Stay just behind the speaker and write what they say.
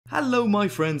Hello my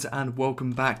friends and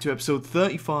welcome back to episode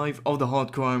 35 of the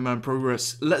Hardcore Iron Man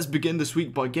Progress. Let's begin this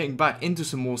week by getting back into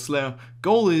some more Slayer.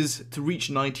 Goal is to reach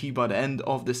 90 by the end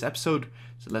of this episode.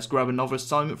 So let's grab another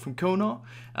assignment from Konar.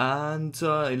 And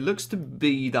it looks to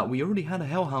be that we already had a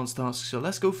Hellhounds task, so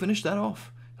let's go finish that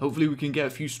off. Hopefully we can get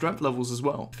a few strength levels as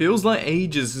well. Feels like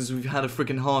ages since we've had a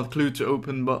freaking hard clue to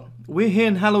open, but we're here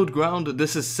in hallowed ground.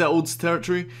 This is Seld's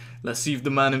territory. Let's see if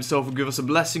the man himself will give us a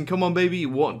blessing. Come on, baby.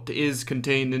 What is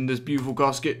contained in this beautiful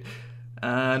casket?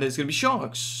 And it's going to be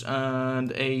sharks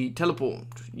and a teleport.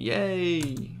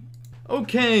 Yay.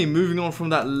 Okay, moving on from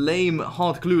that lame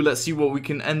hard clue, let's see what we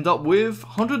can end up with.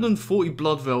 140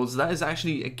 blood veils. That is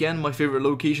actually, again, my favorite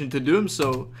location to do them,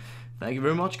 so thank you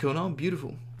very much, Konar.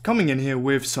 Beautiful. Coming in here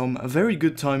with some very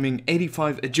good timing,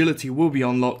 85 agility will be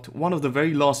unlocked, one of the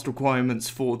very last requirements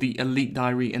for the elite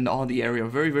diary in the RD area.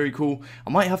 Very cool.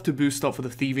 I might have to boost up for the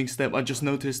thieving step, I just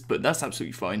noticed, but that's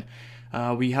absolutely fine.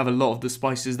 We have a lot of the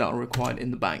spices that are required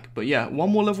in the bank. But yeah, one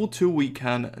more level 2 we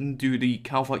can do the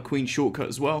Cowfight Queen shortcut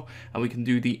as well, and we can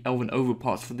do the Elven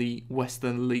Overpass for the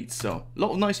Western Elite. So a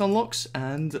lot of nice unlocks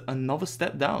and another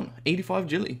step down. 85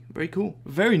 agility, very cool.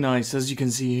 Very nice. As you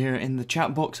can see here in the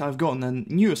chat box, I've gotten a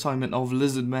new assignment of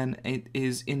Lizardmen. It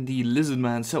is in the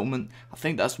Lizardman settlement. I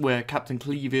think that's where Captain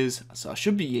Cleave is, so I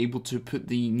should be able to put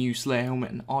the new Slayer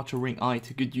helmet and Archer Ring Eye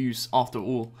to good use after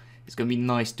all. It's gonna be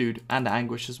nice, dude, and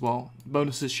Anguish as well.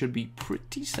 Bonuses should be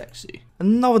pretty sexy.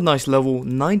 Another nice level,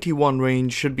 91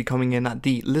 range should be coming in at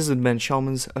the Lizardmen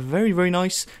Shamans. Very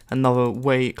nice. Another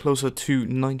way closer to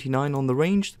 99 on the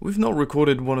range. We've not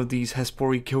recorded one of these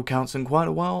Hespori kill counts in quite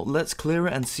a while. Let's clear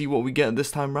it and see what we get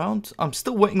this time round. I'm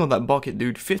still waiting on that bucket,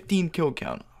 dude. 15 kill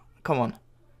count. Come on.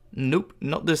 Nope,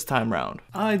 not this time round.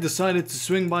 I decided to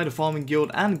swing by the farming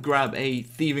guild and grab a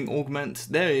thieving augment.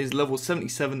 There is level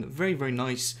 77, very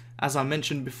nice. As I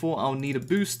mentioned before, I'll need a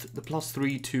boost, the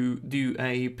 +3 to do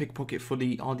a pickpocket for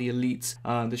the RD elites.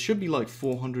 There should be like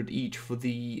 400 each for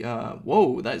the,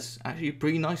 whoa, that's actually a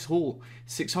pretty nice haul.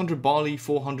 600 barley,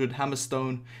 400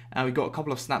 hammerstone, and we got a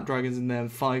couple of snapdragons in there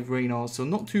and 5 raynars, so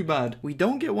not too bad. We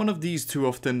don't get one of these too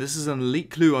often. This is an elite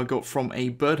clue I got from a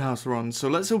birdhouse run, so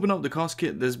let's open up the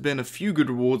casket. There's been a few good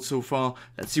rewards so far.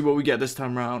 Let's see what we get this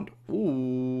time round.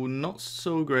 Ooh, not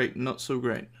so great, not so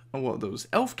great. Oh, what are those?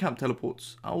 Elf camp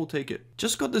teleports. I will take it.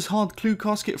 Just got this hard clue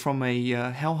casket from a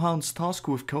Hellhounds task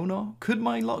with Konar. Could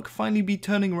my luck finally be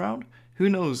turning around? Who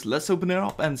knows? Let's open it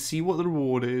up and see what the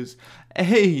reward is.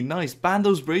 Hey, nice.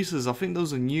 Bando's braces. I think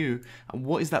those are new. And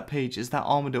what is that page? Is that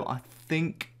Armadillo? I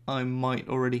think I might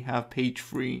already have page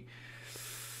 3.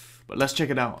 But let's check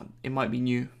it out. It might be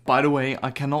new. By the way, I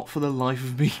cannot for the life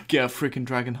of me get a freaking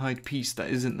dragonhide piece that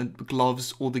isn't the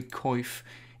gloves or the coif.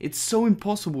 It's so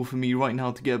impossible for me right now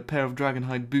to get a pair of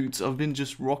dragonhide boots. I've been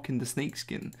just rocking the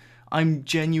snakeskin. I'm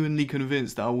genuinely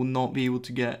convinced that I will not be able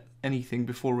to get anything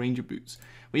before ranger boots.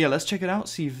 But yeah, let's check it out,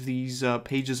 see if these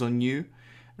pages are new.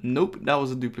 Nope, that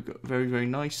was a duplicate. Very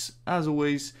nice, as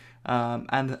always.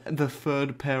 And the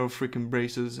third pair of freaking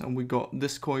braces. And we got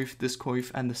this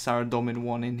coif, and the Saradomin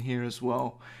one in here as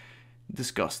well.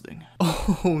 Disgusting.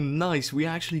 Oh, nice. We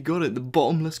actually got it. The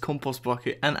bottomless compost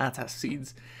bucket and Atas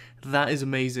seeds. That is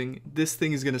amazing. This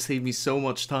thing is going to save me so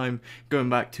much time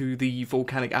going back to the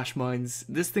volcanic ash mines.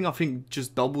 This thing I think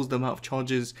just doubles the amount of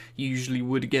charges you usually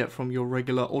would get from your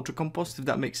regular ultra compost, if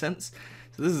that makes sense.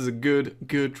 So this is a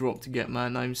good drop to get,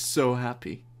 man. I'm so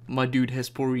happy. My dude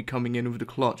Hespori coming in with the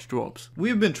clutch drops.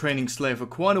 We've been training Slayer for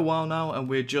quite a while now, and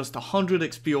we're just 100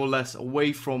 XP or less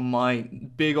away from my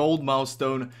big old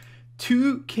milestone.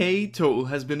 2k total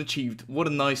has been achieved. What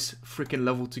a nice freaking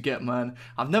level to get, man.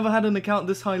 I've never had an account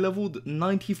this high leveled.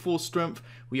 94 strength.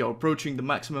 We are approaching the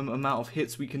maximum amount of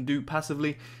hits we can do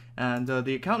passively, and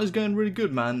the account is going really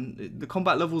good, man. The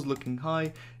combat level is looking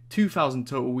high. 2000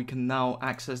 total. We can now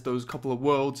access those couple of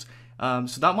worlds,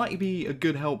 so that might be a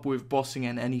good help with bossing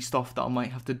and any stuff that I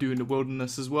might have to do in the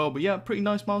wilderness as well. But yeah, pretty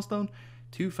nice milestone.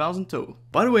 2000 total.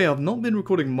 By the way, I've not been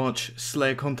recording much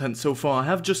Slayer content so far. I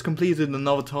have just completed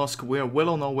another task. We're well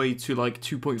on our way to like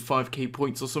 2.5k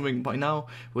points or something by now.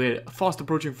 We're fast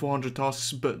approaching 400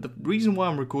 tasks, but the reason why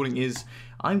I'm recording is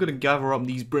I'm going to gather up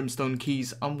these brimstone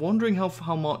keys. I'm wondering how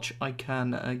much I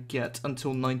can get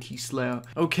until 90 Slayer.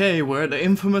 Okay, we're at the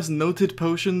infamous noted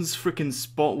potions freaking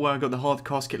spot where I got the hard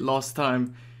casket last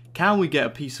time. Can we get a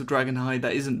piece of dragonhide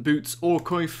that isn't boots or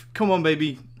coif? Come on,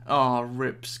 baby. Ah,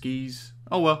 rip skis.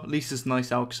 Oh well, at least it's nice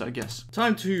alks, I guess.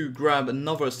 Time to grab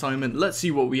another assignment. Let's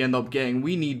see what we end up getting.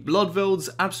 We need blood velds,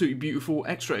 absolutely beautiful,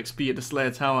 extra XP at the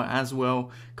Slayer Tower as well.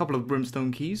 A couple of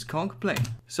brimstone keys, can't complain.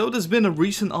 So there's been a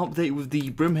recent update with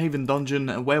the Brimhaven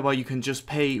dungeon whereby you can just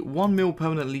pay 1 mil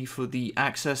permanently for the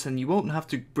access and you won't have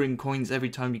to bring coins every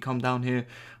time you come down here.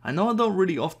 I know I don't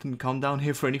really often come down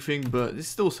here for anything, but it's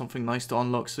still something nice to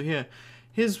unlock. So here,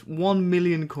 here's 1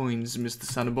 million coins, Mr.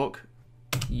 Sandbok.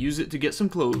 Use it to get some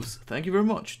clothes. Thank you very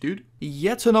much, dude.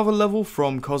 Yet another level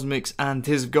from Cosmics and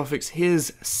Tears of Gothics.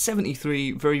 Here's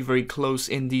 73, very close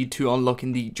indeed to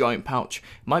unlocking the giant pouch.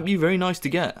 Might be very nice to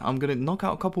get. I'm gonna knock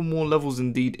out a couple more levels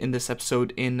indeed in this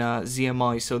episode in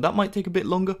ZMI, so that might take a bit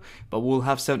longer, but we'll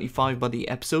have 75 by the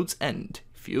episode's end.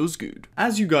 Feels good.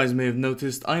 As you guys may have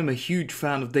noticed, I am a huge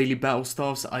fan of daily battle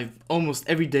staffs. I've almost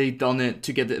every day done it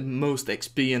to get the most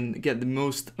XP and get the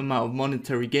most amount of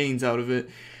monetary gains out of it.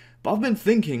 But I've been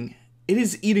thinking, it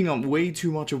is eating up way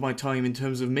too much of my time in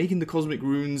terms of making the cosmic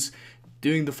runes,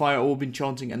 doing the fire orb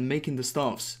enchanting, and making the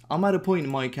staffs. I'm at a point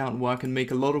in my account where I can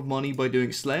make a lot of money by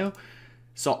doing Slayer,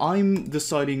 so I'm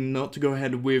deciding not to go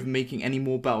ahead with making any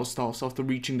more battle staffs after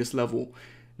reaching this level.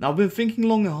 Now I've been thinking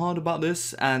long and hard about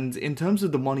this, and in terms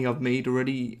of the money I've made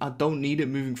already, I don't need it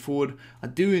moving forward. I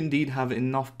do indeed have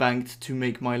enough banked to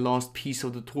make my last piece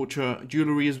of the torture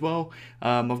jewelry as well.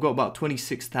 I've got about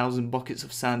 26,000 buckets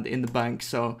of sand in the bank,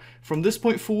 so from this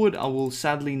point forward I will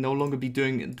sadly no longer be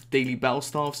doing daily battle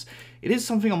staffs. It is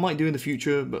something I might do in the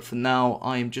future, but for now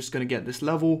I am just going to get this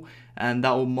level, and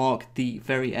that will mark the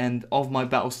very end of my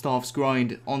battle staffs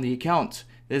grind on the account.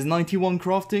 There's 91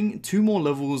 crafting, 2 more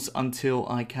levels until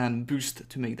I can boost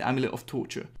to make the Amulet of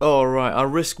Torture. Alright, I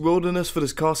risked Wilderness for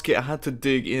this casket. I had to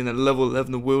dig in at level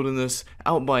 11 of Wilderness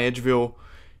out by Edgeville.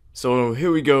 So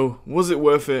here we go. Was it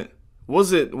worth it?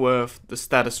 Was it worth the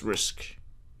status risk?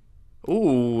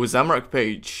 Ooh, Zamorak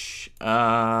page.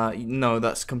 No,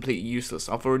 that's completely useless.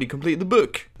 I've already completed the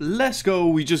book. Let's go.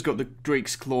 We just got the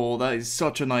Drake's Claw. That is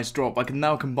such a nice drop. I can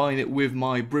now combine it with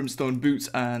my Brimstone boots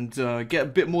and get a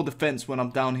bit more defense when I'm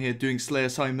down here doing Slayer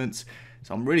assignments.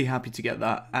 So I'm really happy to get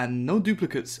that. And no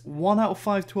duplicates. 1 out of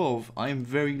 512. I am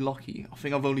very lucky. I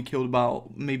think I've only killed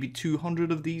about maybe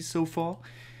 200 of these so far.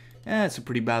 It's a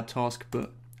pretty bad task,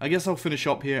 but I guess I'll finish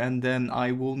up here and then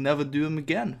I will never do them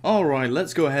again. Alright,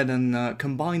 let's go ahead and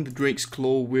combine the Drake's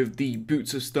Claw with the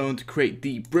Boots of Stone to create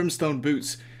the Brimstone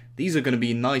Boots. These are going to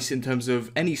be nice in terms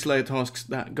of any Slayer tasks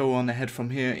that go on ahead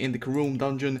from here in the Karum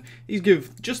dungeon. These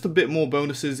give just a bit more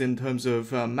bonuses in terms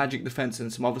of magic defense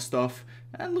and some other stuff.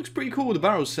 And looks pretty cool with the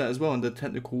barrel set as well and the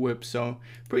technical whip. So,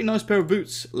 pretty nice pair of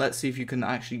boots. Let's see if you can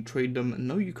actually trade them.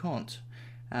 No, you can't.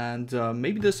 And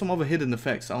maybe there's some other hidden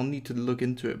effects. I'll need to look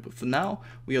into it. But for now,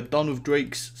 we are done with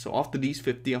Drakes. So after these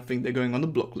 50, I think they're going on the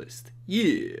block list.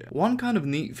 Yeah. One kind of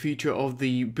neat feature of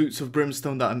the Boots of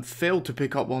Brimstone that I failed to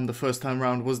pick up on the first time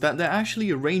round was that they're actually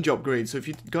a range upgrade. So if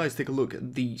you guys take a look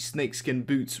at the Snakeskin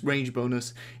Boots range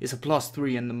bonus, it's a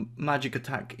 +3 and the magic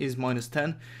attack is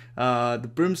 -10. The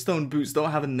Brimstone Boots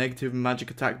don't have a negative magic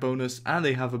attack bonus, and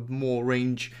they have a more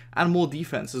range and more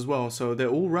defense as well. So they're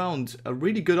all round a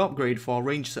really good upgrade for our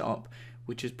range setup,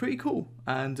 which is pretty cool.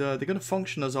 And they're going to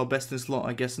function as our best in slot,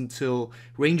 I guess, until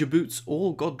Ranger Boots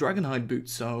or God Dragonhide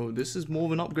Boots. So this is more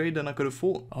of an upgrade than I could have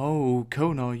thought. Oh,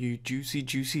 Kona, you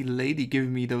juicy lady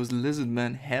giving me those lizard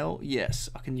men. Hell yes,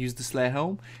 I can use the Slayer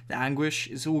Helm. The Anguish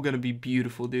is all going to be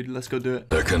beautiful, dude. Let's go do it.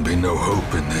 There can be no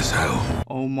hope in this hell.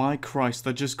 Oh my Christ,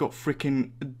 I just got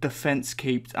freaking defense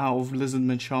caped out of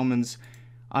Lizardmen Shamans.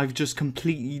 I've just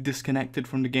completely disconnected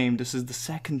from the game. This is the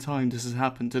second time this has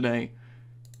happened today.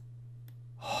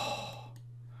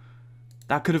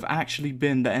 That could have actually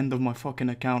been the end of my fucking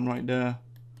account right there.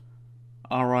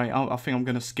 Alright, I think I'm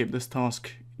gonna skip this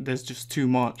task. There's just too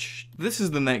much. This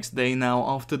is the next day now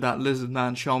after that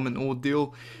Lizardman Shaman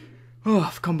ordeal. Oh,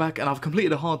 I've come back and I've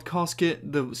completed a hard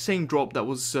casket, the same drop that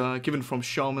was given from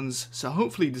Shamans. So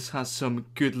hopefully this has some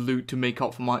good loot to make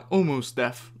up for my almost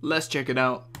death. Let's check it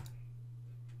out.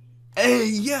 Hey,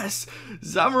 yes!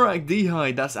 Zamorak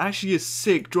D'hide. That's actually a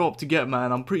sick drop to get,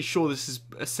 man. I'm pretty sure this is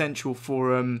essential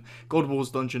for God Wars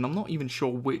Dungeon. I'm not even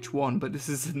sure which one, but this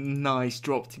is a nice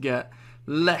drop to get.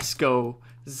 Let's go.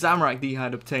 Zamorak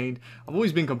D'hide obtained. I've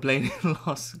always been complaining the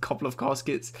last couple of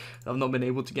caskets that I've not been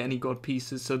able to get any God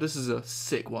pieces, so this is a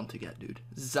sick one to get, dude.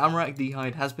 Zamorak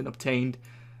D'hide has been obtained.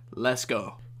 Let's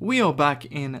go. We are back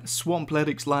in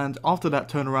Swampledix land. After that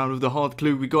turnaround with the hard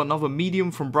clue, we got another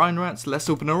medium from Brine Rats. Let's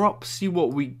open her up, see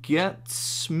what we get.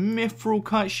 Mithril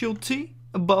Kite Shield T,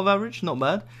 above average, not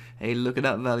bad. Hey, look at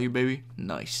that value, baby.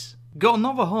 Nice. Got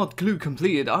another hard clue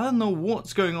completed. I don't know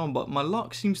what's going on, but my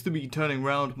luck seems to be turning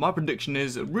around. My prediction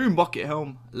is a Rune Bucket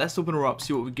Helm. Let's open her up,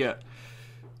 see what we get.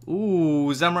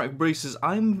 Ooh, Zamorak braces.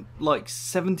 I'm like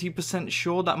 70%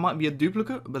 sure that might be a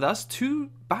duplicate, but that's 2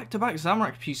 back-to-back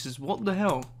Zamorak pieces. What the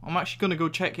hell? I'm actually gonna go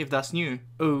check if that's new.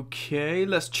 Okay,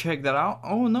 let's check that out.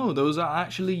 Oh no, those are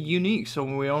actually unique. So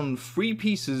we're on 3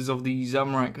 pieces of the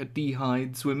Zamorak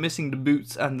D-hides. We're missing the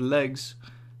boots and the legs.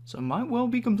 So it might well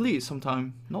be complete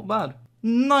sometime. Not bad.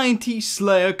 90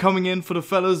 Slayer coming in for the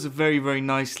fellas. Very, very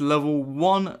nice level.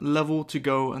 1 level to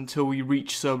go until we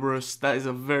reach Cerberus. That is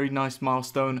a very nice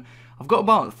milestone. I've got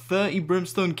about 30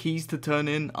 Brimstone keys to turn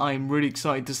in. I'm really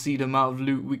excited to see the amount of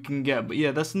loot we can get. But yeah,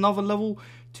 that's another level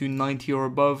to 90 or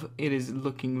above. It is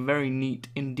looking very neat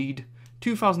indeed.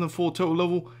 2004 total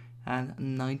level and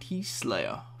 90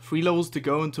 Slayer. 3 levels to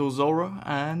go until Zora.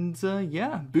 And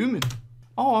yeah, booming.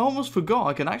 Oh, I almost forgot,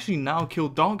 I can actually now kill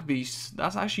Dark Beasts.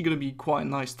 That's actually going to be quite a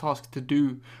nice task to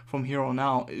do from here on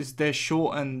out. They're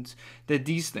short and they're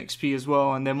decent XP as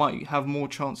well, and they might have more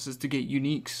chances to get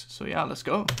uniques. So yeah, let's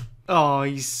go. Oh,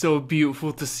 he's so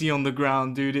beautiful to see on the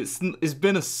ground, dude. It's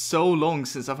been so long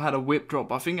since I've had a whip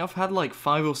drop. I think I've had like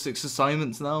 5 or 6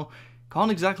 assignments now. Can't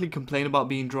exactly complain about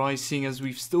being dry, seeing as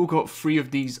we've still got 3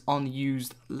 of these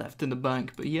unused left in the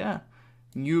bank. But yeah.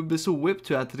 New Abyssal Whip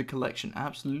to add to the collection.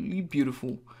 Absolutely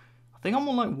beautiful. I think I'm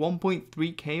on like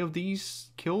 1.3k of these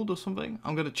killed or something.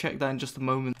 I'm going to check that in just a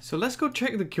moment. So let's go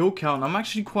check the kill count. I'm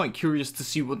actually quite curious to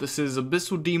see what this is.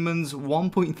 Abyssal Demons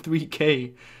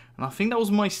 1.3k. And I think that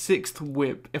was my 6th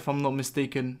whip if I'm not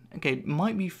mistaken. Okay, it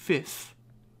might be 5th.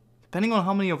 Depending on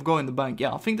how many I've got in the bank.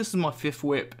 Yeah, I think this is my 5th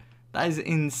whip. That is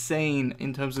insane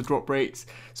in terms of drop rates.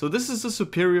 So this is a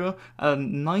superior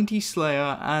 90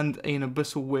 Slayer and an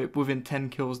Abyssal Whip within 10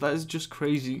 kills. That is just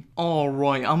crazy.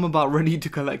 Alright, I'm about ready to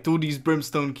collect all these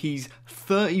Brimstone keys.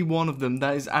 31 of them.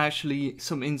 That is actually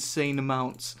some insane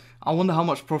amounts. I wonder how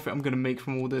much profit I'm going to make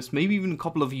from all this. Maybe even a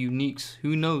couple of uniques.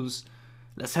 Who knows?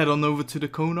 Let's head on over to the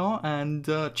Konar and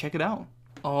check it out.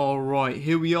 Alright,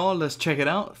 here we are. Let's check it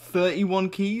out. 31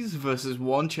 keys versus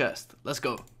 1 chest. Let's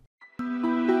go.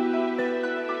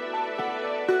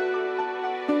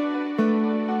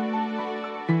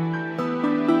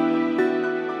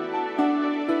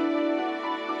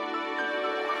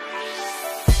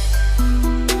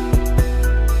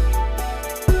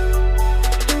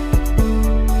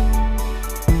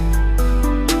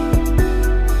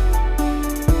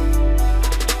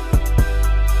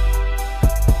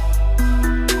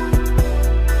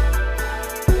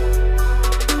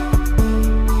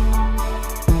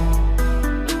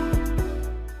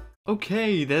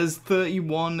 Okay, there's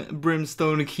 31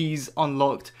 Brimstone keys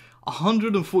unlocked,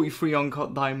 143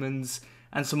 uncut diamonds,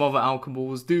 and some other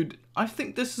alchaballs. Dude, I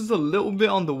think this is a little bit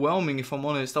underwhelming if I'm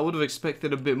honest. I would have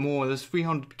expected a bit more. There's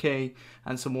 300k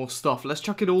and some more stuff. Let's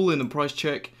chuck it all in a price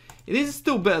check. It is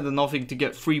still better than nothing to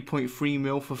get 3.3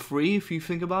 mil for free if you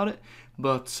think about it.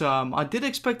 But I did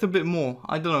expect a bit more.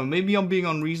 I don't know, maybe I'm being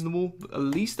unreasonable. At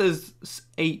least there's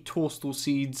 8 Torstal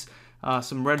seeds.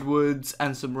 Some redwoods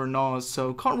and some renars,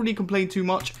 so can't really complain too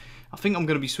much. I think I'm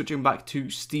going to be switching back to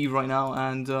Steve right now,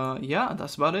 and yeah,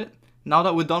 that's about it. Now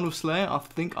that we're done with Slayer, I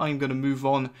think I'm going to move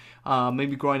on,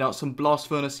 maybe grind out some Blast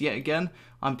Furnace yet again.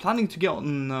 I'm planning to get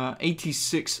on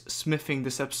 86 smithing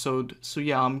this episode, so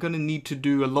yeah, I'm going to need to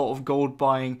do a lot of gold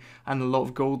buying and a lot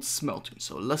of gold smelting,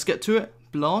 so let's get to it.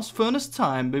 Blast Furnace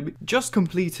time, baby. Just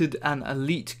completed an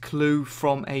elite clue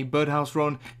from a birdhouse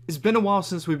run. It's been a while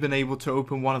since we've been able to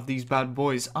open one of these bad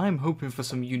boys. I'm hoping for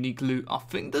some unique loot. I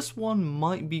think this one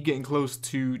might be getting close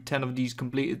to 10 of these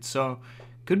completed, so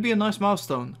could be a nice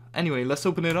milestone. Anyway, let's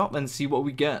open it up and see what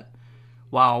we get.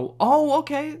 Wow. Oh,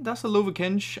 okay. That's a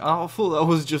Lovakenge. I thought that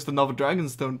was just another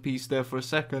Dragonstone piece there for a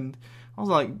second. I was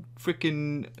like,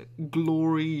 freaking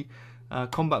glory.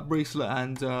 Combat Bracelet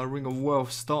and Ring of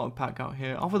Wealth starter pack out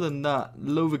here. Other than that,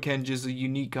 Lovakenge is a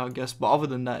unique, I guess, but other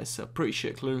than that, it's a pretty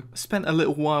shit clue. Spent a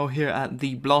little while here at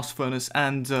the Blast Furnace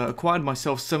and acquired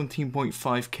myself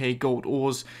 17.5k gold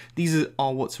ores. These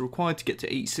are what's required to get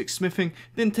to 86 smithing.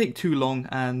 Didn't take too long,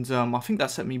 and I think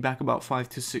that set me back about 5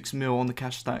 to 6 mil on the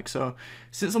cash stack. So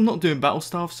since I'm not doing battle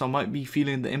stuff, so I might be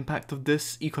feeling the impact of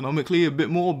this economically a bit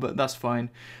more, but that's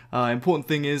fine. Important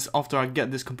thing is, after I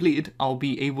get this completed, I'll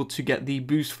be able to get the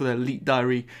boost for the Elite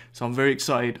Diary, so I'm very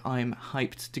excited. I'm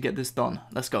hyped to get this done.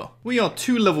 Let's go. We are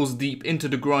 2 levels deep into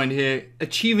the grind here,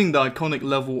 achieving the iconic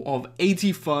level of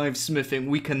 85 smithing.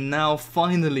 We can now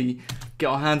finally get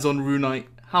our hands on Runite.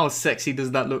 How sexy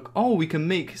does that look? Oh, we can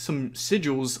make some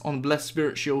sigils on Blessed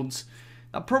Spirit Shields.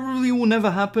 That probably will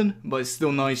never happen, but it's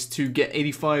still nice to get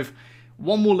 85.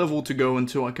 1 more level to go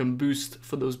until I can boost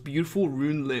for those beautiful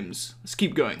rune limbs. Let's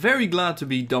keep going. Very glad to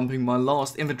be dumping my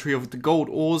last inventory of the gold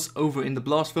ores over in the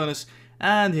Blast Furnace.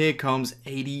 And here comes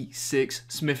 86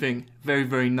 smithing. Very,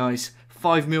 very nice.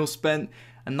 5 mil spent,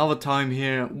 another time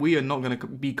here. We are not going to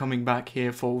be coming back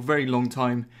here for a very long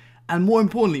time. And more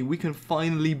importantly, we can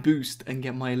finally boost and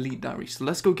get my elite diary. So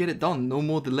let's go get it done. No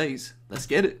more delays. Let's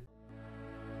get it.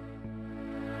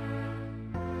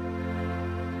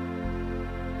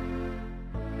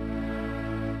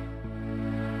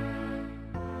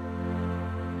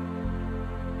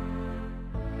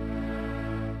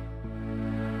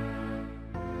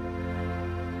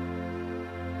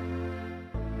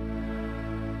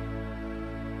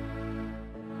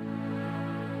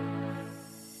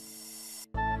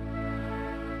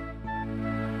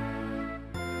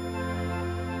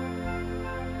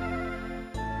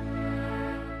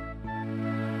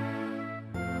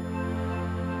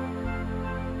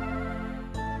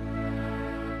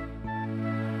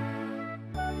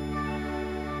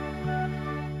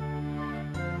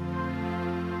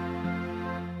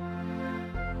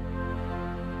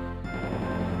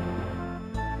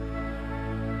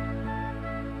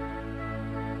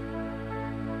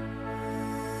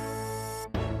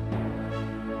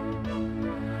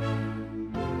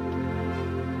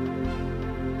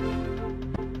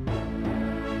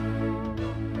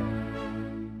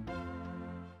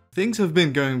 Things have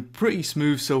been going pretty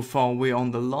smooth so far. We're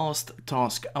on the last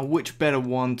task, and which better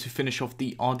one to finish off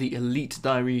the RD Elite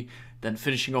Diary than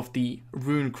finishing off the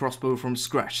Rune Crossbow from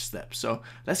scratch step. So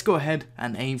let's go ahead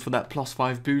and aim for that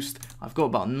 +5 boost. I've got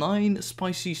about 9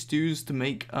 spicy stews to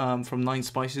make from 9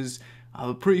 spices. I have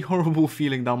a pretty horrible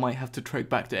feeling that I might have to trek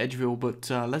back to Edgeville, but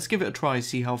let's give it a try,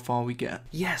 see how far we get.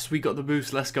 Yes, we got the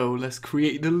boost, let's go. Let's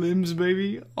create the limbs,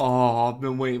 baby. Oh, I've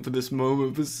been waiting for this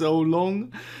moment for so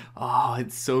long. Oh,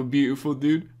 it's so beautiful,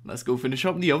 dude. Let's go finish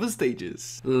up the other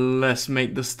stages. Let's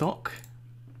make the stock.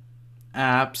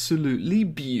 Absolutely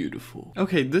beautiful.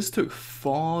 Okay, this took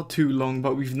far too long,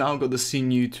 but we've now got the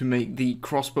sinew to make the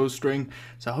crossbow string,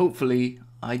 so hopefully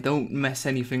I don't mess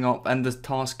anything up and the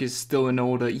task is still in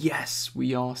order. Yes,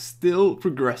 we are still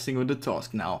progressing with the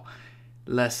task now.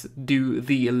 Let's do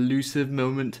the elusive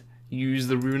moment. Use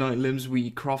the runite limbs we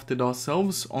crafted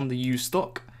ourselves on the U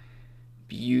stock.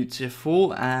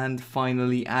 Beautiful. And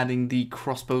finally adding the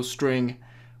crossbow string.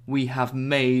 We have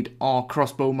made our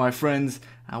crossbow, my friends.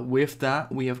 And with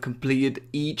that, we have completed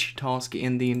each task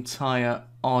in the entire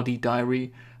RD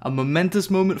diary. A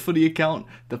momentous moment for the account,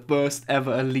 the first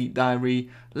ever elite diary.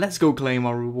 Let's go claim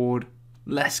our reward.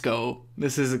 Let's go.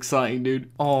 This is exciting, dude.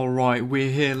 Alright,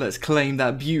 we're here. Let's claim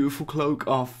that beautiful cloak,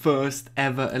 our first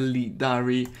ever elite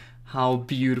diary. How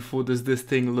beautiful does this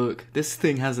thing look? This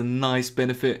thing has a nice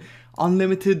benefit.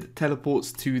 Unlimited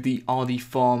teleports to the RD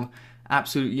farm.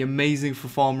 Absolutely amazing for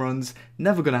farm runs.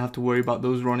 Never gonna have to worry about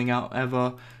those running out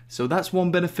ever. So that's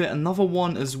one benefit. Another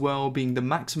one as well being the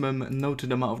maximum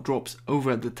noted amount of drops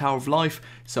over at the Tower of Life.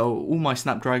 So all my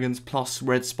snapdragons plus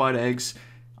red spider eggs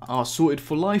are sorted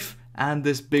for life. And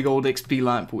this big old XP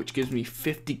lamp which gives me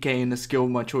 50k in the skill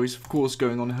of my choice. Of course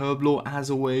going on Herblore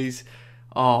as always.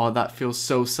 Oh, that feels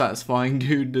so satisfying,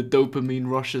 dude. The dopamine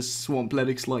rush, as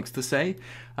Swampletics likes to say.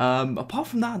 Apart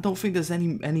from that, I don't think there's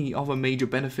any other major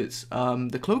benefits.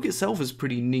 The cloak itself is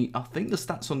pretty neat. I think the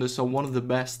stats on this are one of the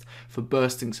best for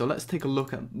bursting. So let's take a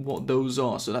look at what those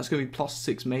are. So that's going to be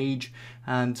 +6 mage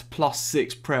and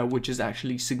 +6 prayer, which is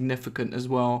actually significant as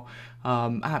well.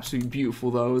 Absolutely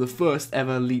beautiful though. The first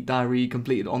ever elite diary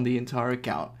completed on the entire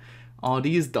account. RD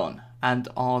is done. And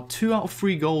our 2 out of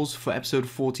 3 goals for episode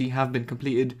 40 have been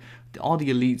completed. The RD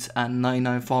elites and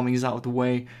 99 farming is out of the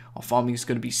way. Our farming is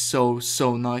going to be so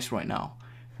nice right now.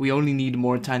 We only need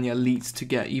Mauritania elites to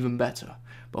get even better.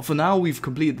 But for now, we've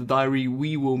completed the diary.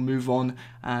 We will move on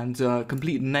and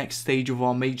complete the next stage of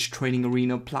our mage training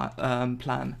arena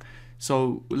plan.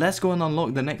 So let's go and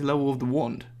unlock the next level of the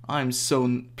wand. I'm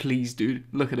so pleased, dude.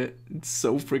 Look at it. It's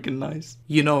so freaking nice.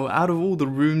 You know, out of all the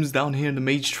rooms down here in the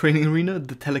mage training arena,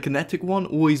 the telekinetic one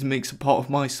always makes a part of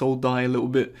my soul die a little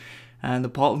bit. And the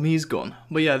part of me is gone.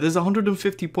 But yeah, there's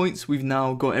 150 points. We've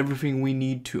now got everything we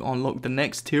need to unlock the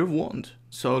next tier of wand.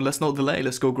 So let's not delay.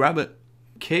 Let's go grab it.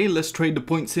 Okay, let's trade the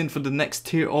points in for the next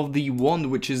tier of the wand,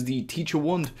 which is the teacher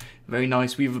wand. Very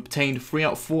nice. We've obtained 3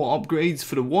 out of 4 upgrades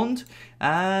for the wand.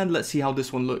 And let's see how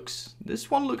this one looks.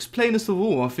 This one looks plainest of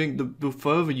all. I think the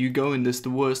further you go in this, the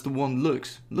worse the wand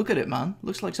looks. Look at it, man.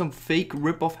 Looks like some fake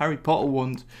rip-off Harry Potter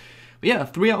wand. But yeah,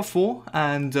 3 out of 4.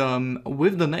 And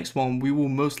with the next one, we will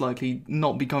most likely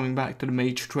not be coming back to the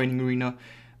mage training arena.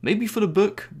 Maybe for the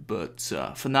book, but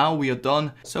for now we are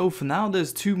done. So for now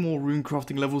there's 2 more rune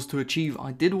crafting levels to achieve.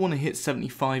 I did want to hit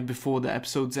 75 before the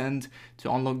episode's end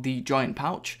to unlock the giant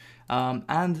pouch.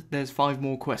 And there's 5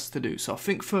 more quests to do. So I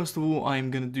think first of all I am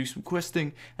going to do some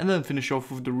questing and then finish off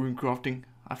with the rune crafting.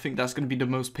 I think that's going to be the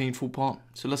most painful part.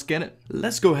 So let's get it.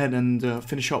 Let's go ahead and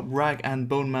finish up Rag and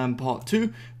Bone Man Part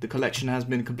 2. The collection has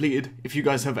been completed. If you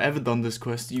guys have ever done this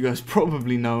quest, you guys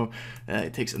probably know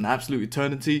it takes an absolute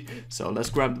eternity. So let's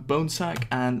grab the bone sack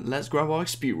and let's grab our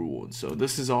XP reward. So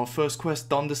this is our first quest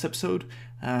done this episode,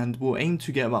 and we'll aim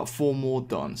to get about 4 more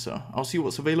done. So I'll see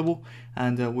what's available,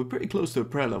 and we're pretty close to a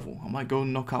prayer level. I might go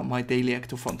and knock out my daily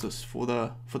Ectophontus for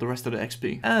the rest of the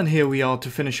XP. And here we are to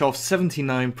finish off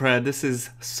 79 prayer. This is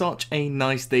such a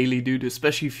nice daily, dude,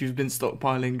 especially if you've been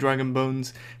stockpiling dragon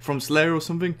bones from Slayer or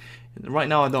something. Right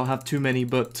now I don't have too many,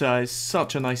 but it's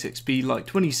such a nice XP, like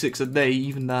 26 a day.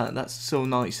 Even that's so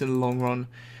nice in the long run.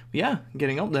 Yeah,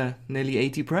 getting up there, nearly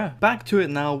 80 prayer. Back to it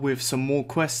now with some more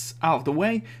quests out of the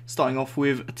way, starting off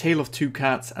with A Tale of Two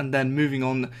Cats and then moving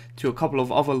on to a couple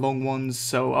of other long ones.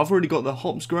 So I've already got the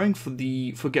hops growing for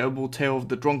the forgettable Tale of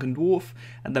the Drunken Dwarf,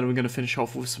 and then we're going to finish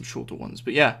off with some shorter ones.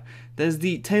 But yeah, there's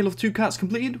the Tale of Two Cats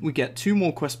completed. We get 2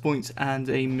 more quest points and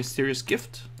a mysterious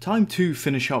gift. Time to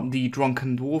finish up the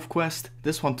Drunken Dwarf quest.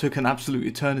 This one took an absolute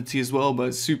eternity as well, but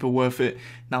it's super worth it.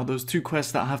 Now those 2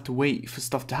 quests that I have to wait for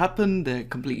stuff to happen, they're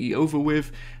completely over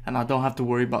with, and I don't have to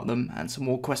worry about them, and some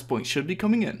more quest points should be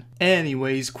coming in.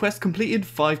 Anyways, quest completed,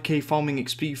 5k farming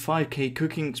XP, 5k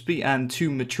cooking XP, and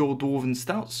 2 mature dwarven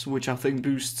stouts, which I think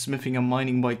boosts smithing and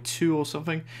mining by 2 or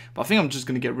something, but I think I'm just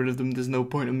going to get rid of them. There's no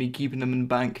point in me keeping them in the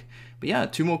bank. But yeah,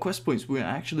 2 more quest points. We're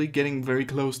actually getting very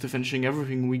close to finishing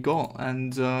everything we got,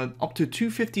 and up to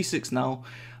 256 now.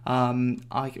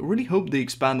 I really hope they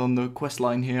expand on the quest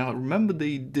line here. I remember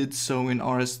they did so in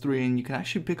RS3, and you can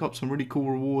actually pick up some really cool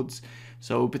rewards.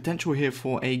 So potential here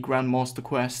for a Grandmaster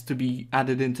quest to be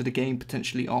added into the game,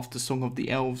 potentially after Song of the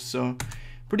Elves. So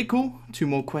pretty cool. 2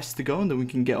 more quests to go, and then we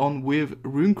can get on with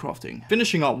rune crafting.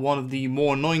 Finishing up one of the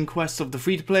more annoying quests of the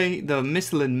free-to-play, the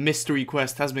Mistlin Mystery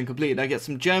quest has been completed. I get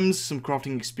some gems, some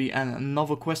crafting XP, and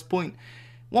another quest point.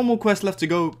 1 more quest left to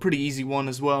go, pretty easy one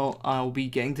as well. I'll be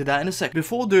getting to that in a sec.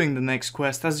 Before doing the next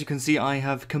quest, as you can see, I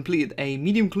have completed a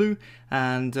medium clue,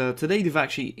 and today they've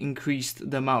actually increased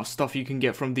the amount of stuff you can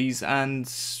get from these, and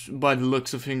by the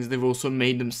looks of things, they've also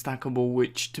made them stackable,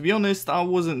 which, to be honest, I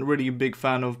wasn't really a big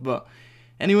fan of, but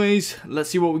anyways, let's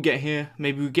see what we get here.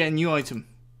 Maybe we get a new item.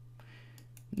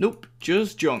 Nope,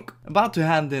 just junk. About to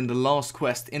hand in the last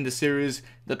quest in the series.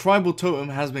 The tribal totem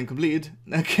has been completed.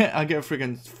 I get a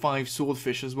friggin' 5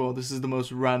 swordfish as well. This is the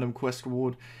most random quest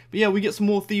reward. But yeah, we get some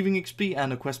more thieving XP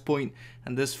and a quest point.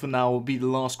 And this for now will be the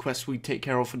last quest we take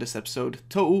care of for this episode.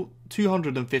 Total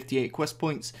 258 quest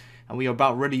points. And we are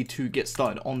about ready to get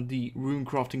started on the rune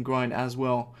crafting grind as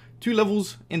well. 2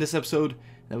 levels in this episode.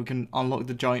 Then we can unlock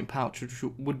the giant pouch, which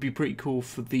would be pretty cool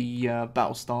for the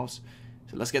battle staves.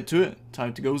 So let's get to it.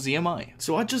 Time to go ZMI.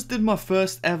 So I just did my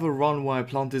first ever run where I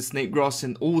planted snake grass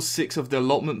in all 6 of the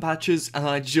allotment patches, and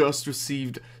I just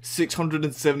received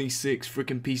 676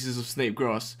 freaking pieces of snake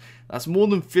grass. That's more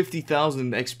than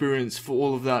 50,000 experience for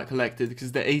all of that collected,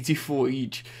 because they're 84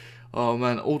 each. Oh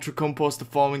man, Ultra Compost, the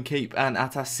Farming Cape, and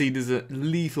Atas Seed is a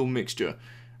lethal mixture.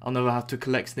 I'll never have to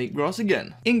collect snake grass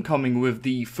again. Incoming with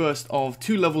the first of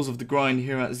 2 levels of the grind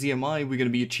here at ZMI, we're going to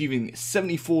be achieving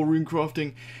 74 rune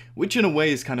crafting, which in a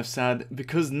way is kind of sad,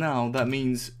 because now that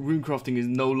means rune crafting is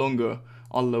no longer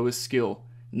our lowest skill.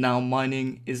 Now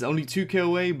mining is only 2k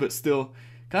away, but still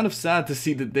kind of sad to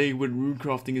see the day when rune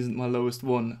crafting isn't my lowest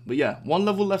one. But yeah, 1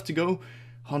 level left to go,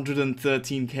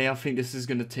 113k. I think this is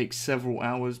going to take several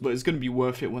hours, but it's going to be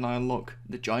worth it when I unlock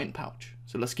the giant pouch.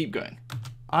 So let's keep going.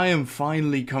 I am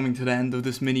finally coming to the end of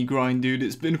this mini grind, dude.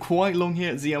 It's been quite long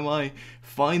here at ZMI.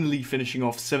 Finally finishing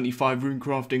off 75 rune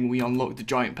crafting, we unlocked the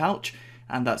giant pouch,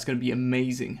 and that's going to be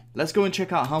amazing. Let's go and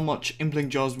check out how much impling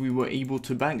jars we were able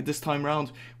to bank this time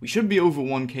round. We should be over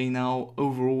 1k now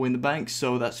overall in the bank,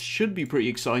 so that should be pretty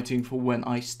exciting for when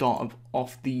I start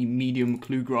off the medium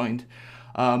clue grind.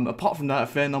 Apart from that, a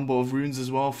fair number of runes as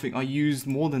well. I think I used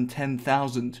more than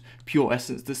 10,000 pure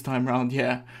essence this time round.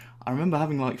 Yeah, I remember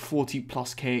having like 40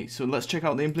 plus k. So let's check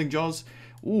out the impling jars.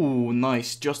 Ooh,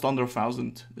 nice, just under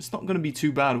 1,000. It's not going to be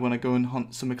too bad when I go and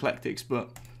hunt some eclectics, but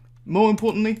more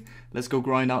importantly, let's go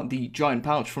grind out the giant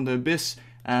pouch from the abyss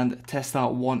and test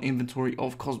out 1 inventory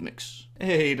of cosmics.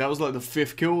 Hey, that was like the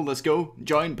 5th kill. Let's go.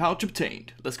 Giant pouch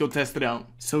obtained. Let's go test it out.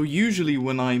 So usually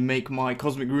when I make my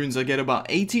cosmic runes, I get about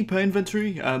 80 per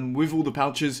inventory with all the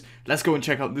pouches. Let's go and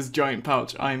check out this giant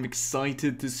pouch. I am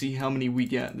excited to see how many we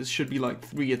get. This should be like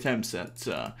 3 attempts at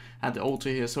the altar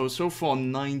here. So far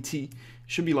 90.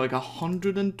 Should be like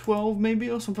 112 maybe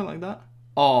or something like that.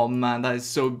 Oh man, that is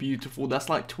so beautiful. That's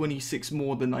like 26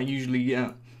 more than I usually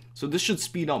get. So this should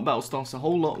speed up battle staffs a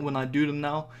whole lot when I do them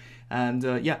now. And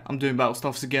yeah, I'm doing battle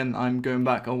staffs again. I'm going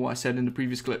back on what I said in the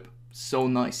previous clip. So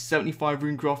nice. 75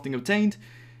 rune crafting obtained.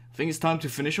 I think it's time to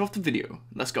finish off the video.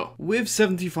 Let's go. With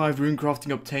 75 rune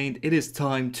crafting obtained, it is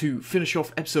time to finish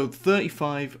off episode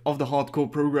 35 of the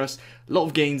hardcore progress. A lot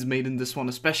of gains made in this one,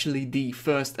 especially the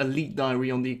first elite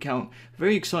diary on the account.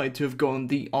 Very excited to have gotten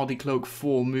the Ardy Cloak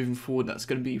 4 moving forward. That's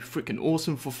going to be freaking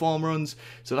awesome for farm runs.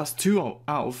 So that's 2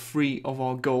 out of 3 of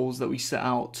our goals that we set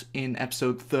out in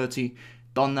episode 30.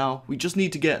 Done now. We just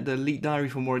need to get the elite diary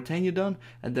for Mauritania done,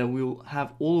 and then we'll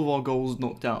have all of our goals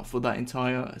knocked out for that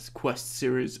entire quest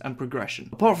series and progression.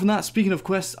 Apart from that, speaking of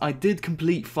quests, I did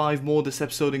complete 5 more this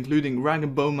episode, including Rag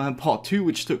and Bone Man Part 2,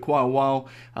 which took quite a while,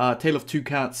 Tale of Two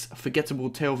Cats, Forgettable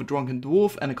Tale of a Drunken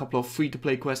Dwarf, and a couple of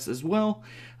free-to-play quests as well.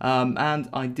 And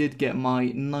I did get my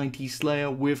 90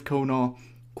 Slayer with Konar.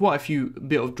 Quite a few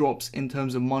bit of drops in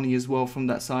terms of money as well from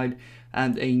that side,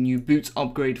 and a new boots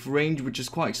upgrade for range, which is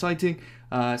quite exciting.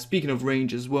 Speaking of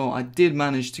range as well, I did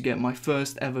manage to get my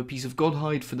first ever piece of God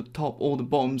hide for the top or the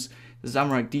bottoms, the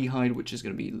Zamorak D hide, which is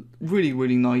going to be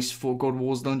really nice for God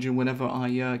Wars dungeon whenever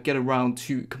I get around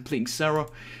to completing Sarah.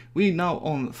 We're now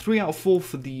on 3 out of 4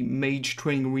 for the Mage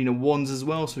Training Arena 1s as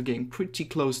well, so getting pretty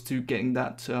close to getting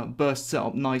that burst set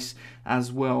up nice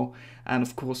as well. And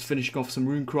of course finishing off some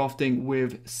rune crafting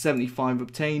with 75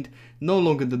 obtained. No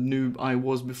longer the noob I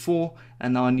was before,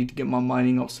 and now I need to get my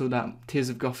mining up so that Tears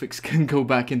of Gothics can go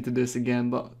back into this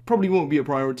again, but probably won't be a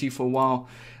priority for a while.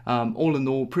 All in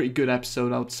all, pretty good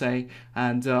episode I would say,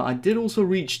 and I did also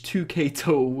reach 2k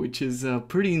total, which is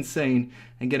pretty insane,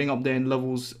 and getting up there in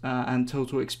levels and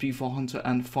total XP for Hunter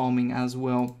and farming as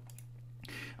well.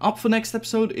 Up for next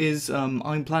episode is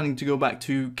I'm planning to go back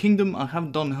to Kingdom. I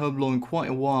haven't done Herblore in quite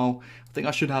a while. I think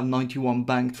I should have 91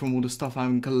 banked from all the stuff I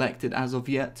haven't collected as of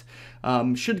yet.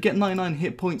 Should get 99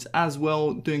 hit points as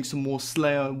well, doing some more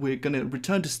Slayer. We're going to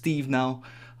return to Steve now.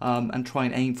 And try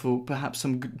and aim for perhaps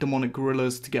some demonic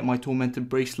gorillas to get my tormented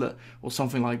bracelet or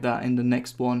something like that in the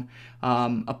next one.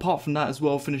 Apart from that as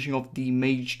well, finishing off the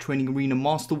Mage Training Arena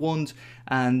Master Wand,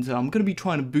 and I'm going to be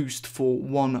trying to boost for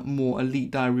one more elite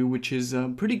diary, which is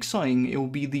pretty exciting. It will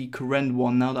be the Korend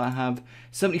one now that I have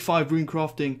 75 rune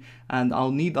crafting, and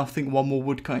I'll need I think one more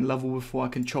woodcutting level before I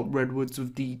can chop redwoods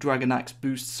with the Dragon Axe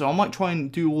boost. So I might try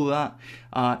and do all that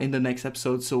in the next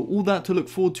episode. So all that to look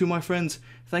forward to, my friends.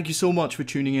 Thank you so much for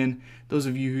tuning in. Those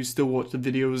of you who still watch the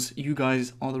videos, you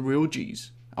guys are the real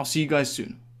G's. I'll see you guys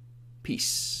soon.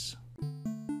 Peace.